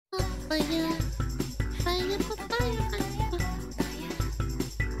Fire, fire, fire,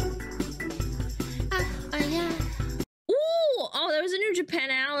 fire. Ooh, oh, there was a new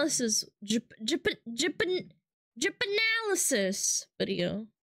Japanalysis, Japanalysis video.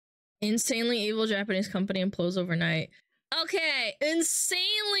 Insanely evil Japanese company implodes overnight. Okay,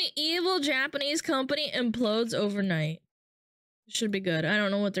 insanely evil Japanese company implodes overnight. Should be good. I don't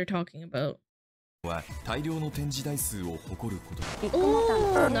know what they're talking about. Oh,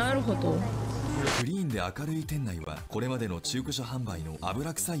 なるほど。クリーンで明るい店内はこれまでの中古車販売の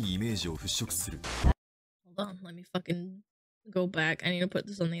油臭いイメージを払拭する。Hold on, let me fucking go back. I need to put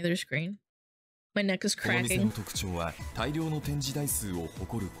this on the other screen. My neck is cracking. この店の特徴は大量の展示台数を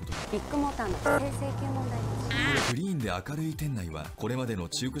誇ること。ビッグモーターの不正請求問題。クリーンで明るい店内はこれまでの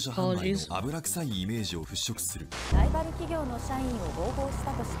中古車販売の油臭いイメージを払拭する。ライバル企業の社員を合法し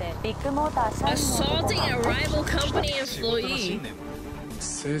たとしてビッグモーター社員を assaulting a rival company employee.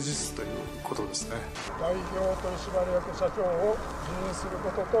 誠実ということですね。代表取締役社長を辞任するこ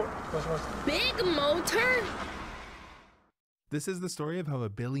とといたします。Big Motor? This is the story of how a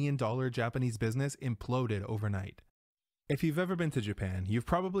billion-dollar Japanese business imploded overnight. If you've ever been to Japan, you've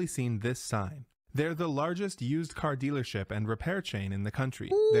probably seen this sign. They're the largest used car dealership and repair chain in the country.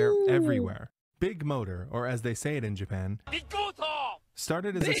 Ooh. They're everywhere. Big Motor, or as they say it in Japan,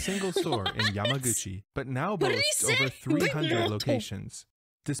 started as a single store in Yamaguchi, but now boasts over 300 locations.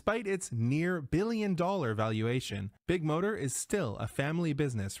 Despite its near billion-dollar valuation, Big Motor is still a family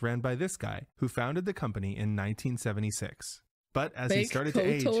business ran by this guy who founded the company in 1976. But as he started to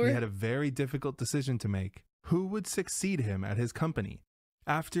age, he had a very difficult decision to make. Who would succeed him at his company?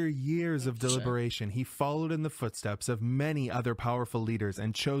 After years of deliberation, he followed in the footsteps of many other powerful leaders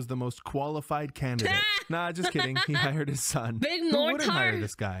and chose the most qualified candidate. Nah, just kidding. He hired his son. Big Who wouldn't hire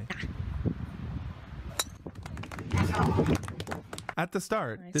this guy? At the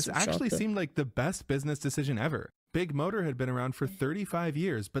start, this actually seemed like the best business decision ever. Big Motor had been around for 35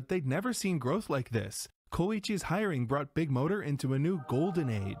 years, but they'd never seen growth like this. Koichi's hiring brought Big Motor into a new golden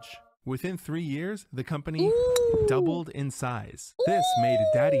age. Within 3 years, the company doubled in size. This made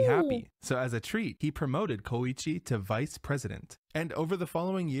Daddy happy. So as a treat, he promoted Koichi to vice president. And over the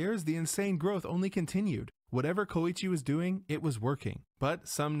following years, the insane growth only continued. Whatever Koichi was doing, it was working. But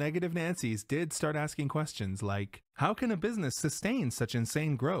some negative Nancys did start asking questions like, how can a business sustain such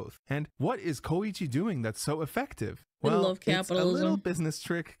insane growth? And what is Koichi doing that's so effective? Well, it's a little business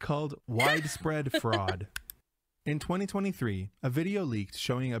trick called widespread fraud. In 2023, a video leaked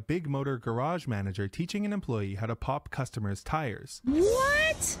showing a Big Motor garage manager teaching an employee how to pop customers' tires.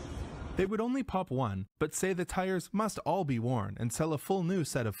 What? They would only pop one, but say the tires must all be worn and sell a full new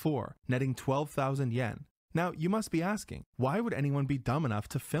set of 4, netting 12,000 yen. Now, you must be asking, why would anyone be dumb enough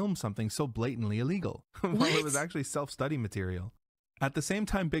to film something so blatantly illegal? Well, it was actually self-study material. At the same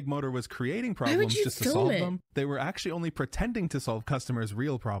time Big Motor was creating problems just to solve them, they were actually only pretending to solve customers'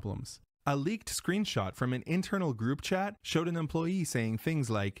 real problems. A leaked screenshot from an internal group chat showed an employee saying things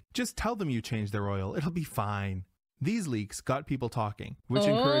like, just tell them you changed their oil, it'll be fine. These leaks got people talking, which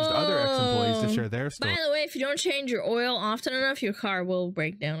encouraged other ex-employees to share their stories. By the way, if you don't change your oil often enough, your car will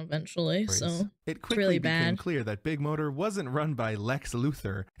break down eventually, so it quickly really became clear that Big Motor wasn't run by Lex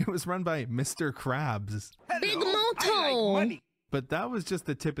Luthor, it was run by Mr. Krabs. Big Moto! But that was just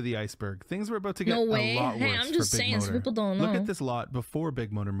the tip of the iceberg. Things were about to get no a way. lot worse I'm just for Big saying, Motor. People don't know. Look at this lot before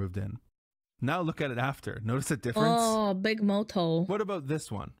Big Motor moved in. Now look at it after. Notice a difference? Oh, Big Moto. What about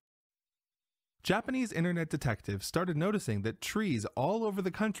this one? Japanese internet detectives started noticing that trees all over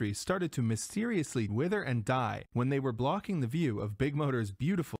the country started to mysteriously wither and die when they were blocking the view of Big Motor's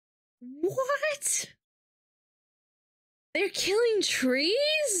beautiful... What? They're killing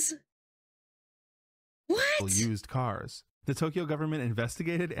trees? What? ...used cars. The Tokyo government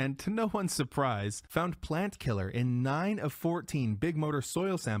investigated and, to no one's surprise, found plant killer in 9 of 14 Big Motor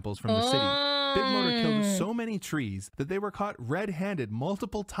soil samples from the city. Big Motor killed so many trees that they were caught red-handed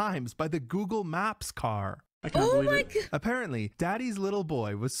multiple times by the Google Maps car. I can't believe it. Apparently, Daddy's little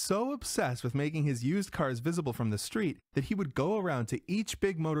boy was so obsessed with making his used cars visible from the street that he would go around to each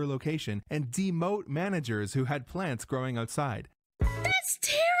Big Motor location and demote managers who had plants growing outside. That's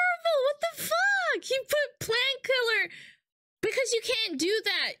terrible! What the fuck? You put plant killer... Because you can't do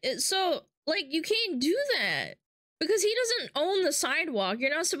that. So, like, you can't do that. Because he doesn't own the sidewalk. You're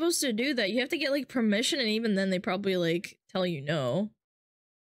not supposed to do that. You have to get, like, permission, and even then they probably, like, tell you no.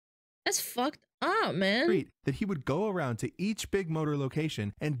 That's fucked up, man. That he would go around to each Big Motor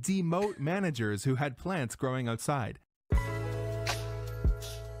location and demote managers who had plants growing outside.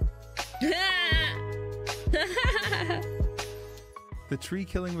 The tree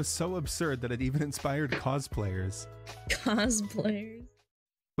killing was so absurd that it even inspired cosplayers. Cosplayers.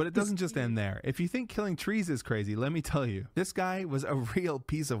 But it doesn't just end there. If you think killing trees is crazy, let me tell you, this guy was a real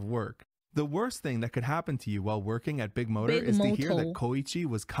piece of work. The worst thing that could happen to you while working at Big Motor is to hear that Koichi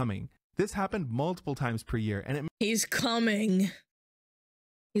was coming. This happened multiple times per year, and it he's coming.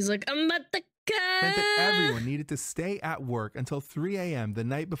 He's like, I'm about to come. Meant that everyone needed to stay at work until 3 a.m. the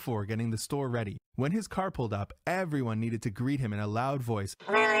night before getting the store ready. When his car pulled up, everyone needed to greet him in a loud voice.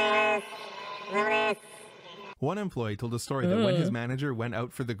 One employee told a story that when his manager went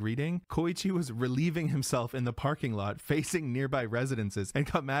out for the greeting, Koichi was relieving himself in the parking lot facing nearby residences and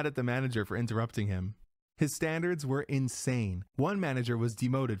got mad at the manager for interrupting him. His standards were insane. One manager was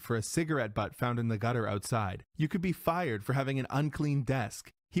demoted for a cigarette butt found in the gutter outside. You could be fired for having an unclean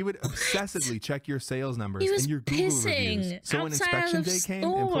desk. He would obsessively check your sales numbers and your Google reviews. So when inspection day came,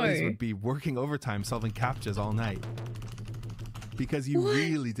 employees would be working overtime solving CAPTCHAs all night. Because you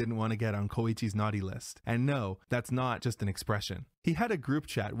really didn't want to get on Koichi's naughty list. And no, that's not just an expression. He had a group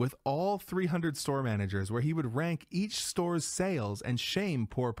chat with all 300 store managers where he would rank each store's sales and shame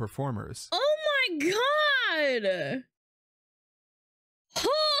poor performers. Oh my god!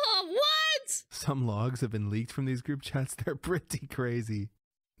 Oh, what? Some logs have been leaked from these group chats. They're pretty crazy.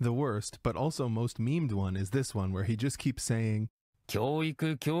 The worst, but also most memed one is this one where he just keeps saying, 教育、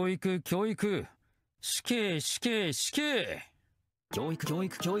教育、教育、死刑、死刑、死刑。 So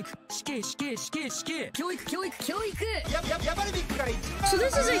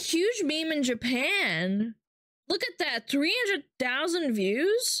this is a huge meme in Japan. Look at that, 300,000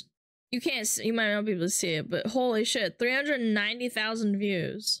 views? You can't see, you might not be able to see it, but holy shit, 390,000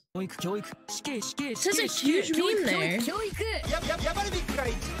 views. This is a huge meme there.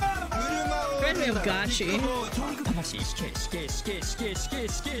 Reminds me of Gachi.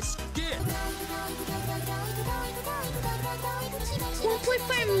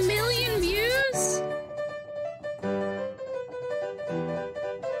 1.5 million views?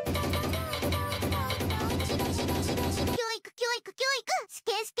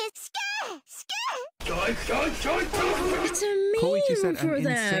 It's a meme for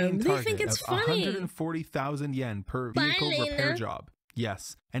them. They think it's funny. 140,000 yen per vehicle repair job.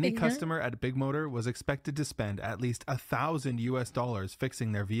 Yes, any customer at Big Motor was expected to spend at least $1,000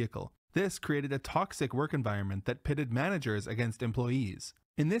 fixing their vehicle. This created a toxic work environment that pitted managers against employees.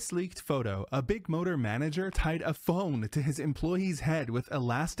 In this leaked photo, a Big Motor manager tied a phone to his employee's head with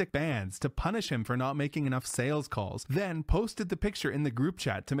elastic bands to punish him for not making enough sales calls, then posted the picture in the group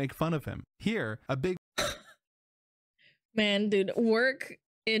chat to make fun of him. Here, a big... Man, dude, work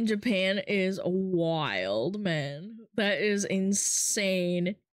in Japan is wild, man. That is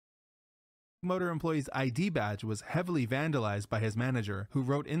insane. Motor employee's ID badge was heavily vandalized by his manager, who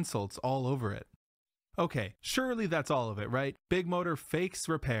wrote insults all over it. Okay, surely that's all of it, right? Big Motor fakes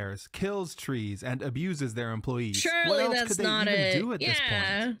repairs, kills trees, and abuses their employees. Surely what else that's could they not even it. do at this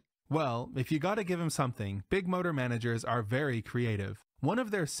point? Well, if you gotta give him something, Big Motor managers are very creative. One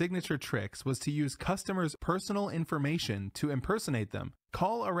of their signature tricks was to use customers' personal information to impersonate them,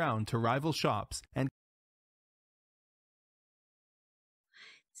 call around to rival shops, and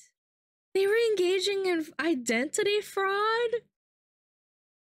they were engaging in identity fraud?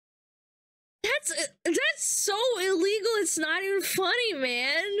 That's so illegal, it's not even funny,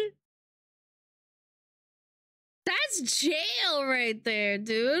 man. That's jail right there,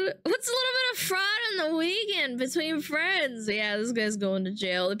 dude. What's a little bit of fraud on the weekend between friends? Yeah, this guy's going to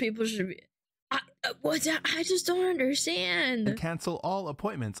jail. The people should be... I just don't understand. And cancel all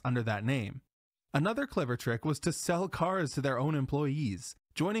appointments under that name. Another clever trick was to sell cars to their own employees.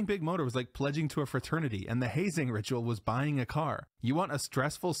 Joining Big Motor was like pledging to a fraternity, and the hazing ritual was buying a car. You want a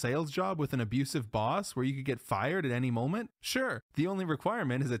stressful sales job with an abusive boss where you could get fired at any moment? Sure, the only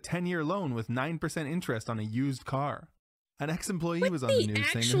requirement is a 10-year loan with 9% interest on a used car. An ex-employee was on the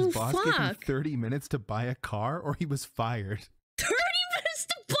news saying that his boss gave him 30 minutes to buy a car or he was fired. 30 minutes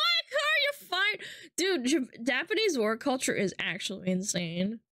to buy a car? You're fired! Dude, Japanese work culture is actually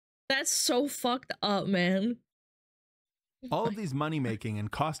insane. That's so fucked up, man. All of these money-making and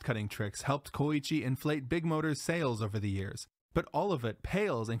cost-cutting tricks helped Koichi inflate Big Motor's sales over the years, but all of it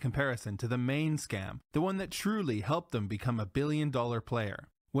pales in comparison to the main scam, the one that truly helped them become a billion-dollar player.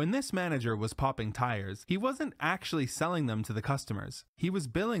 When this manager was popping tires, he wasn't actually selling them to the customers. He was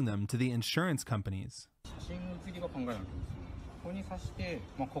billing them to the insurance companies. Why would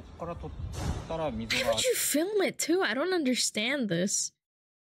you film it too? I don't understand this.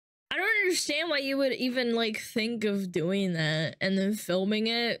 I don't understand why you would even like think of doing that and then filming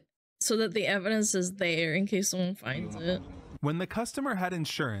it so that the evidence is there in case someone finds it. When the customer had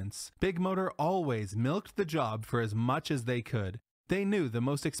insurance, Big Motor always milked the job for as much as they could. They knew the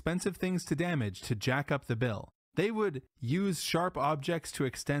most expensive things to damage to jack up the bill. They would use sharp objects to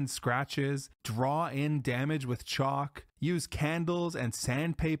extend scratches, draw in damage with chalk, use candles and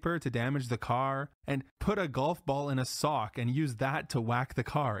sandpaper to damage the car, and put a golf ball in a sock and use that to whack the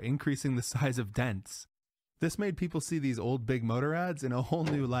car, increasing the size of dents. This made people see these old Big Motor ads in a whole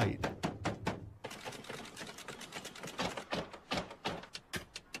new light.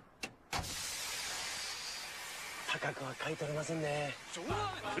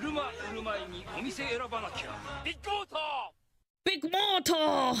 Big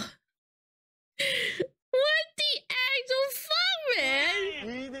Motor! What the actual fuck,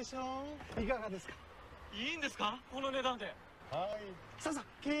 man? いいでしょう。いかがですか。いいんですか。この値段で。はい。さあさあ、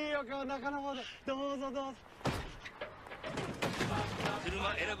契約は中の方で。どうぞどうぞ。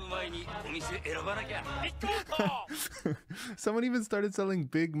車選ぶ前にお店選ばなきゃ。ビッグモーター。Someone even started selling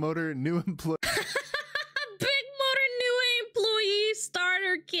Big Motor new employee. Big Motor new employee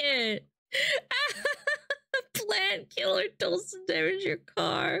starter kit. Plant killer tools to damage your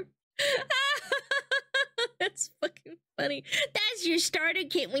car. That's fucking funny. That's your starter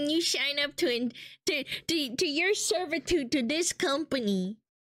kit when you sign up to your servitude to this company.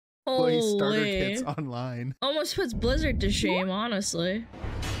 Employee starter Holy. kits online. Almost puts Blizzard to shame, honestly.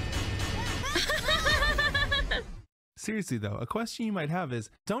 Seriously though, a question you might have is,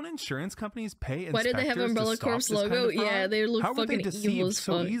 don't insurance companies pay inspectors Why did they have Umbrella to stop Corp's this kind logo? of fraud? Yeah, they look How were they fucking evil deceived as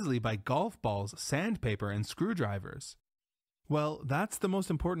so fuck. easily by golf balls, sandpaper, and screwdrivers? Well, that's the most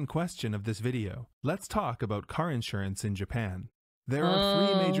important question of this video. Let's talk about car insurance in Japan. There are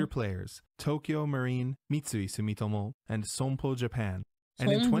three major players, Tokyo Marine, Mitsui Sumitomo, and Sompo Japan.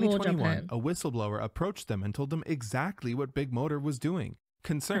 And in 2021, a whistleblower approached them and told them exactly what Big Motor was doing.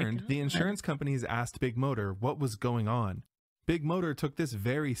 Concerned, the insurance companies asked Big Motor what was going on. Big Motor took this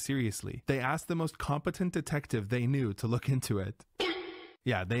very seriously. They asked the most competent detective they knew to look into it.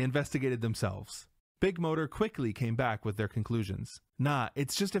 Yeah, they investigated themselves. Big Motor quickly came back with their conclusions. Nah,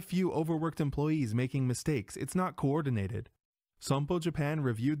 it's just a few overworked employees making mistakes. It's not coordinated. Sompo Japan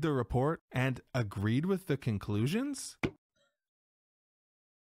reviewed the report and agreed with the conclusions?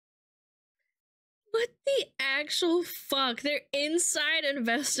 What the actual fuck? Their inside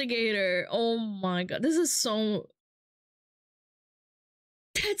investigator. Oh my god. This is so...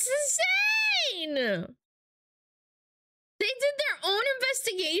 That's insane! They did their own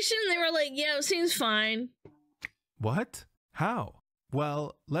investigation and they were like, yeah, it seems fine. What? How?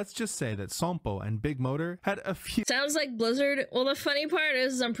 Well, let's just say that Sompo and Big Motor had a few... Sounds like Blizzard. Well, the funny part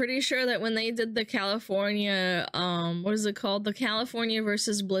is I'm pretty sure that when they did the California, what is it called? The California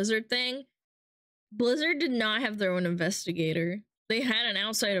versus Blizzard thing, Blizzard did not have their own investigator. They had an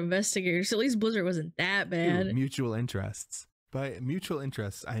outside investigator, so at least Blizzard wasn't that bad. Mutual interests. By mutual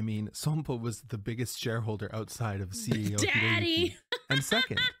interests, I mean Sompo was the biggest shareholder outside of CEO Daddy! Hiroyuki. And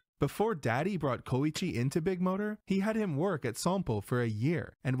second, before Daddy brought Koichi into Big Motor, he had him work at Sompo for a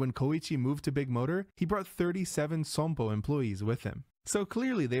year. And when Koichi moved to Big Motor, he brought 37 Sompo employees with him. So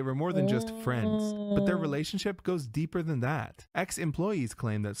clearly they were more than just friends, but their relationship goes deeper than that. Ex-employees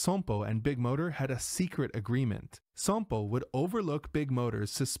claim that Sompo and Big Motor had a secret agreement. Sompo would overlook Big Motor's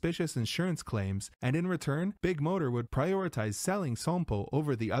suspicious insurance claims, and in return, Big Motor would prioritize selling Sompo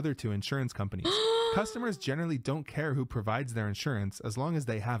over the other two insurance companies. Customers generally don't care who provides their insurance as long as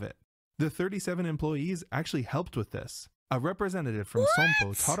they have it. The 37 employees actually helped with this. A representative from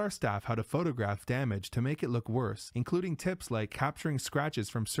Sompo taught our staff how to photograph damage to make it look worse, including tips like capturing scratches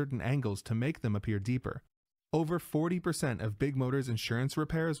from certain angles to make them appear deeper. Over 40% of Big Motor's insurance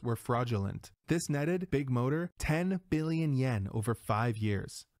repairs were fraudulent. This netted Big Motor 10 billion yen over 5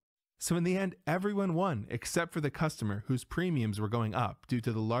 years. So in the end, everyone won except for the customer whose premiums were going up due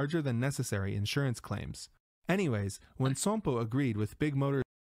to the larger than necessary insurance claims. Anyways, when Sompo agreed with Big Motor's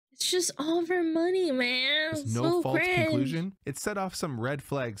It's just all for money, man. no fault cringe. conclusion, it set off some red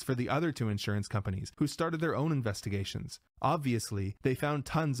flags for the other two insurance companies who started their own investigations. Obviously, they found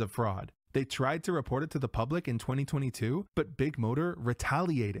tons of fraud. They tried to report it to the public in 2022, but Big Motor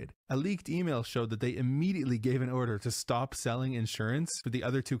retaliated. A leaked email showed that they immediately gave an order to stop selling insurance for the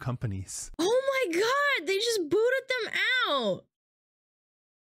other two companies. Oh my god, they just booted them out.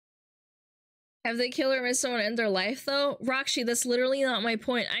 Have they killed or missed someone in their life though? Rakshi, that's literally not my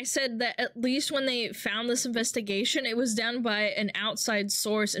point. I said that at least when they found this investigation, it was done by an outside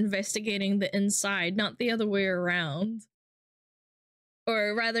source investigating the inside, not the other way around.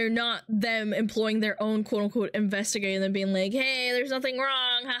 Or rather, not them employing their own quote-unquote investigator and then being like, hey, there's nothing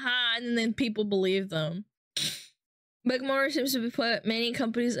wrong, haha, and then people believe them. Big Motor seems to put many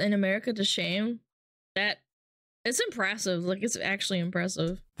companies in America to shame. It's impressive. Like, it's actually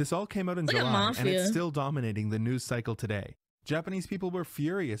impressive. This all came out in Look at July, and Mafia. it's still dominating the news cycle today. Japanese people were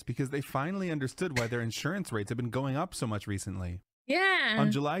furious because they finally understood why their insurance rates have been going up so much recently. Yeah.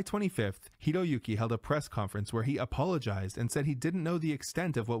 On July 25th, Hiroyuki held a press conference where he apologized and said he didn't know the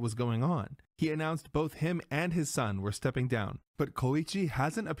extent of what was going on. He announced both him and his son were stepping down, but Koichi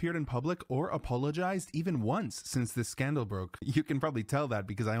hasn't appeared in public or apologized even once since this scandal broke. You can probably tell that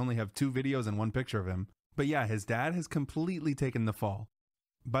because I only have 2 videos and 1 picture of him. But yeah, his dad has completely taken the fall.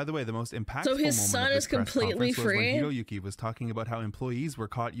 By the way, the most impactful so his moment son of this is completely press free. was when Hiroyuki was talking about how employees were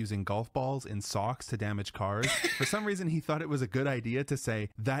caught using golf balls in socks to damage cars. For some reason, he thought it was a good idea to say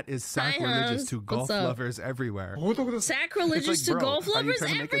that is sacrilegious to golf lovers everywhere. Sacrilegious like, to golf lovers are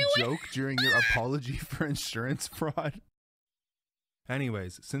you trying everywhere? to make a joke during your apology for insurance fraud?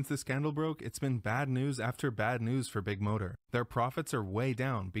 Anyways, since the scandal broke, it's been bad news after bad news for Big Motor. Their profits are way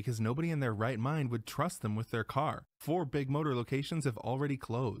down because nobody in their right mind would trust them with their car. 4 Big Motor locations have already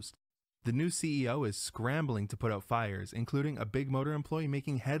closed. The new CEO is scrambling to put out fires, including a Big Motor employee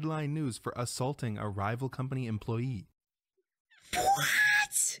making headline news for assaulting a rival company employee.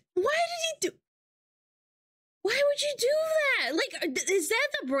 What? Why did he do? Why would you do that? Like, is that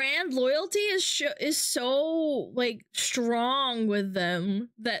the brand loyalty is so like strong with them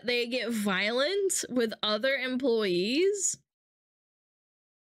that they get violent with other employees?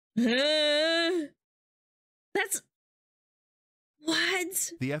 That's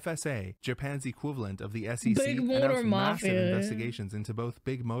what? The FSA, Japan's equivalent of the SEC, Big Motor announced massive Mafia. investigations into both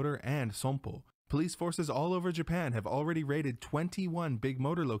Big Motor and Sompo. Police forces all over Japan have already raided 21 Big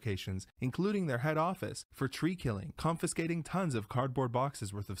Motor locations, including their head office, for tree killing, confiscating tons of cardboard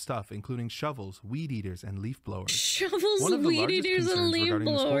boxes worth of stuff, including shovels, weed eaters, and leaf blowers. Shovels, One of the weed largest eaters, and concerns leaf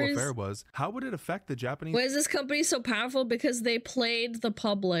regarding this whole blowers. affair was, how would it affect the Japanese Why is this company so powerful? Because they played the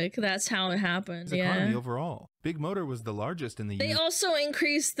public. That's how it happened. economy Yeah. overall? Big Motor was the largest in the They also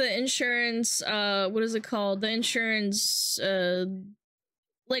increased the insurance, what is it called? The insurance,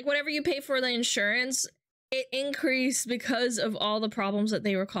 like whatever you pay for the insurance, it increased because of all the problems that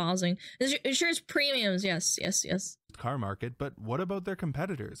they were causing. Insurance premiums, yes. car market, but what about their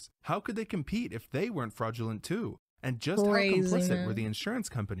competitors? How could they compete if they weren't fraudulent too? And just Crazy, how complicit man. were the insurance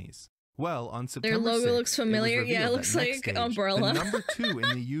companies? Well, on Their September logo 6th, looks familiar. was Yeah, it revealed looks that like Next Stage, Umbrella. The number 2 in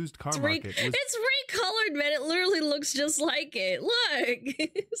the used car market was It's recolored, man. It literally looks just like it. Look.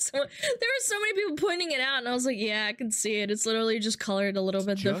 So, there were so many people pointing it out, and I was like, yeah, I can see it. It's literally just colored a little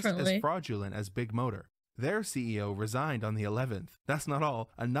bit just differently. as fraudulent as Big Motor. Their CEO resigned on the 11th. That's not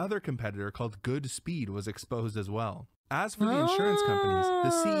all. Another competitor called Good Speed was exposed as well. As for the insurance companies, the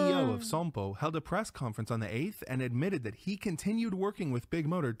CEO of Sompo held a press conference on the 8th and admitted that he continued working with Big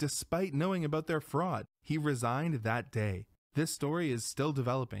Motor despite knowing about their fraud. He resigned that day. This story is still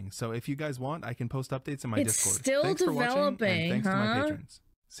developing, so if you guys want, I can post updates in my Discord. Still Thanks for watching, and developing, thanks to my patrons.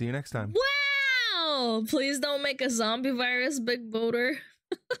 See you next time. Wow! Please don't make a zombie virus, Big Motor.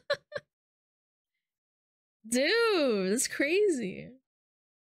 Dude, that's crazy.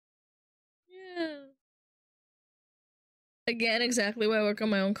 Yeah. Again, exactly why I work on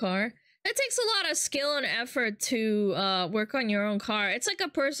my own car. It takes a lot of skill and effort to work on your own car. It's like a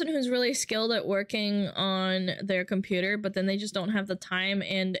person who's really skilled at working on their computer, but then they just don't have the time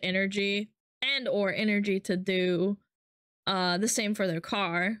and energy to do the same for their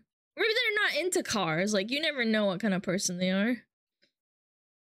car. Maybe they're not into cars. Like, you never know what kind of person they are.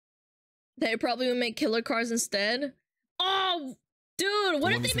 They probably would make killer cars instead. Oh, dude,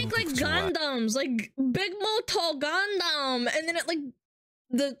 what if they make like Gundams, like Big Moto Gundam, and then it like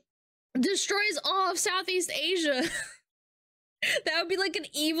destroys all of Southeast Asia? That would be like an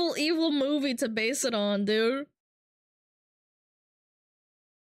evil movie to base it on, dude.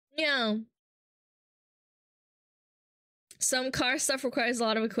 Yeah. Some car stuff requires a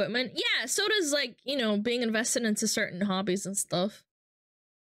lot of equipment. Yeah, so does, like, you know, being invested into certain hobbies and stuff.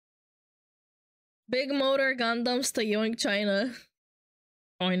 Big Motor Gundams to Yoink China.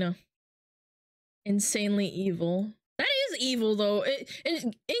 Oh, I know. Insanely evil. That is evil, though.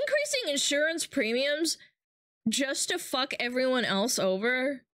 Increasing insurance premiums just to fuck everyone else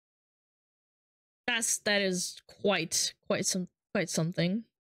over. That is quite something.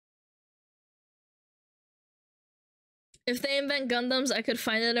 If they invent Gundams, I could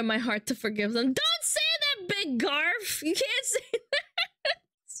find it in my heart to forgive them. Don't say that, Big Garf! You can't say that!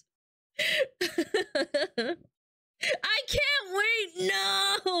 I can't wait!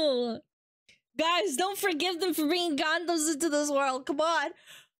 No! Guys, don't forgive them for bringing Gundams into this world. Come on!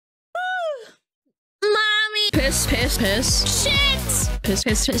 Mommy! Piss. Shit! Piss.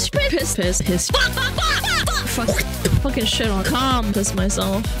 Fuck. Fucking shit on. Calm. Piss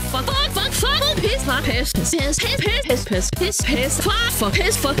myself. Fuck. Piss. Fuck. Piss.